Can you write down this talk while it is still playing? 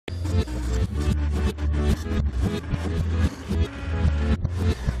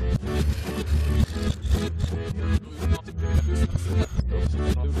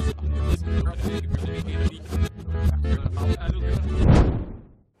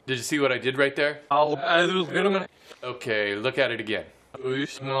Did you see what I did right there? Okay, look at it again.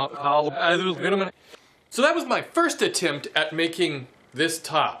 So that was my first attempt at making this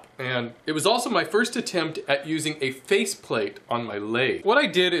top, and it was also my first attempt at using a faceplate on my lathe. What I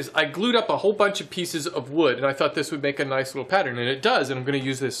did is I glued up a whole bunch of pieces of wood, and I thought this would make a nice little pattern, and it does, and I'm going to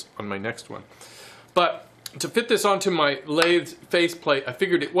use this on my next one. But to fit this onto my lathe's faceplate, I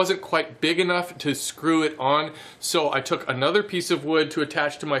figured it wasn't quite big enough to screw it on, so I took another piece of wood to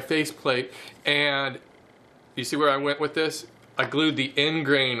attach to my faceplate, and you see where I went with this? I glued the end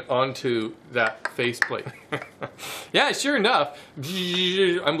grain onto that faceplate. Yeah, sure enough,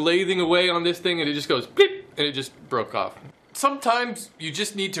 I'm lathing away on this thing and it just goes beep, and it just broke off. Sometimes you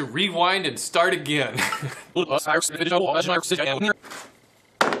just need to rewind and start again. So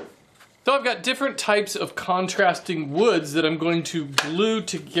I've got different types of contrasting woods that I'm going to glue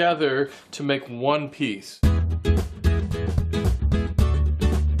together to make one piece.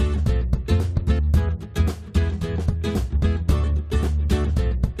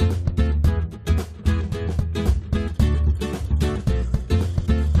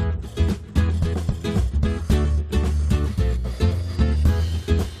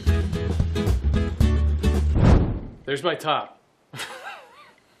 There's my top.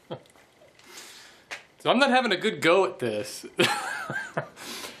 So I'm not having a good go at this.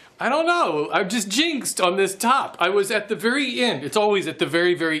 I don't know, I'm just jinxed on this top. I was at the very end. It's always at the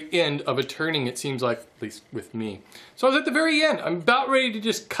very, very end of a turning, it seems like, at least with me. So I was at the very end. I'm about ready to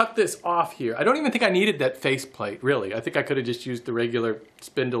just cut this off here. I don't even think I needed that faceplate, really. I think I could have just used the regular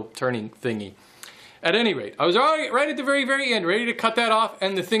spindle turning thingy. At any rate, I was right at the very, very end, ready to cut that off,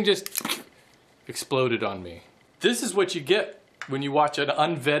 and the thing just exploded on me. This is what you get when you watch an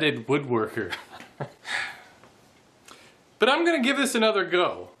unvetted woodworker. But I'm gonna give this another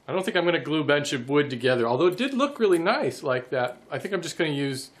go. I don't think I'm gonna glue a bunch of wood together, although it did look really nice like that. I think I'm just gonna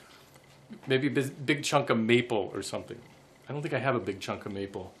use maybe a big chunk of maple or something. I don't think I have a big chunk of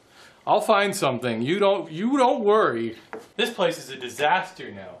maple. I'll find something, you don't worry. This place is a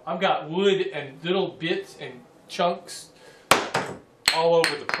disaster now. I've got wood and little bits and chunks all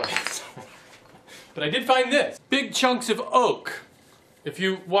over the place. But I did find this. Big chunks of oak. If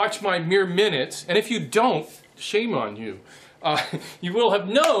you watch my mere minutes, and if you don't, shame on you. You will have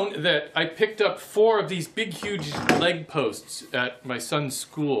known that I picked up 4 of these big, huge leg posts at my son's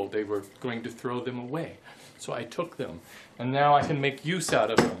school. They were going to throw them away. So I took them, and now I can make use out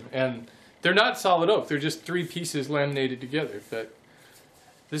of them. And they're not solid oak, they're just 3 pieces laminated together. But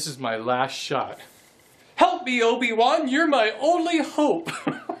this is my last shot. Help me, Obi-Wan, you're my only hope.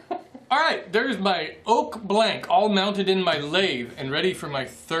 Alright, there's my oak blank all mounted in my lathe and ready for my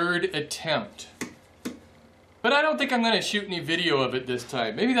 3rd attempt. But I don't think I'm going to shoot any video of it this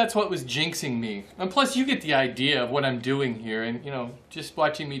time. Maybe that's what was jinxing me. And plus you get the idea of what I'm doing here, and you know, just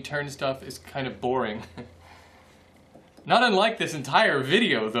watching me turn stuff is kind of boring. Not unlike this entire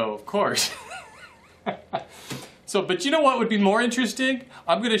video though, of course. But you know what would be more interesting?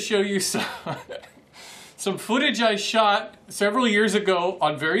 I'm going to show you some footage I shot several years ago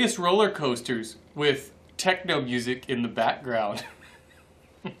on various roller coasters with techno music in the background.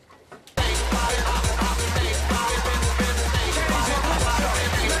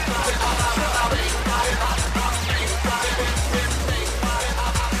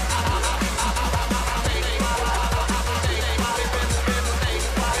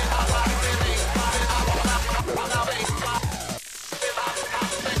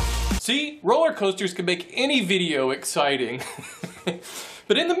 See, roller coasters can make any video exciting.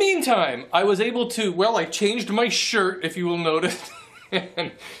 But in the meantime, I was able to, well, I changed my shirt, if you will notice,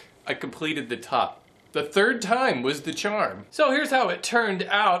 and I completed the top. The 3rd time was the charm. So here's how it turned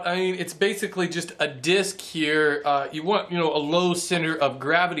out. I mean, it's basically just a disc here. You want, you know, a low center of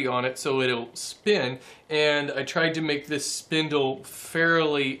gravity on it so it'll spin, and I tried to make this spindle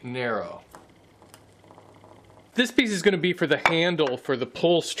fairly narrow. This piece is going to be for the handle for the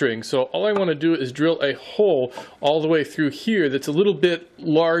pull string, so all I want to do is drill a hole all the way through here that's a little bit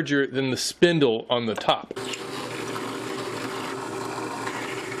larger than the spindle on the top.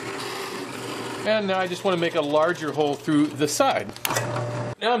 And now I just want to make a larger hole through the side.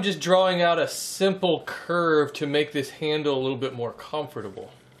 Now I'm just drawing out a simple curve to make this handle a little bit more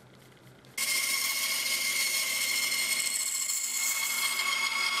comfortable.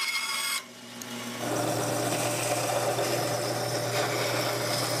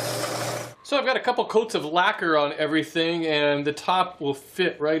 So I've got a couple coats of lacquer on everything, and the top will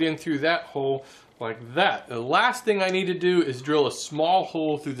fit right in through that hole like that. The last thing I need to do is drill a small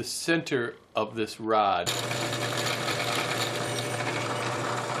hole through the center of this rod.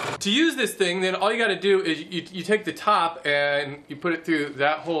 To use this thing, then all you gotta do is you take the top and you put it through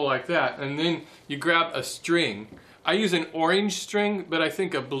that hole like that, and then you grab a string. I use an orange string, but I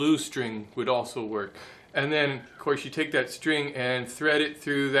think a blue string would also work. And then, of course, you take that string and thread it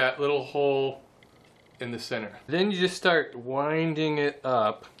through that little hole in the center. Then you just start winding it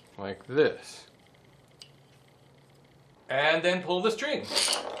up like this. And then pull the string.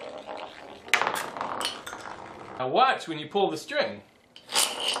 Now watch when you pull the string.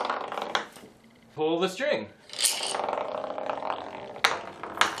 Pull the string.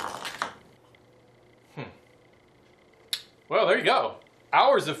 Well, there you go.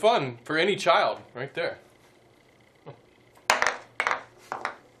 Hours of fun for any child right there.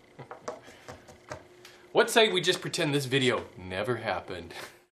 What say we just pretend this video never happened?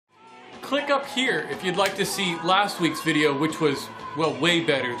 Click up here if you'd like to see last week's video, which was, well, way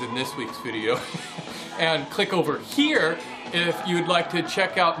better than this week's video. And click over here if you'd like to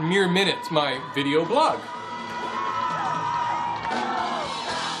check out Mere Minutes, my video blog.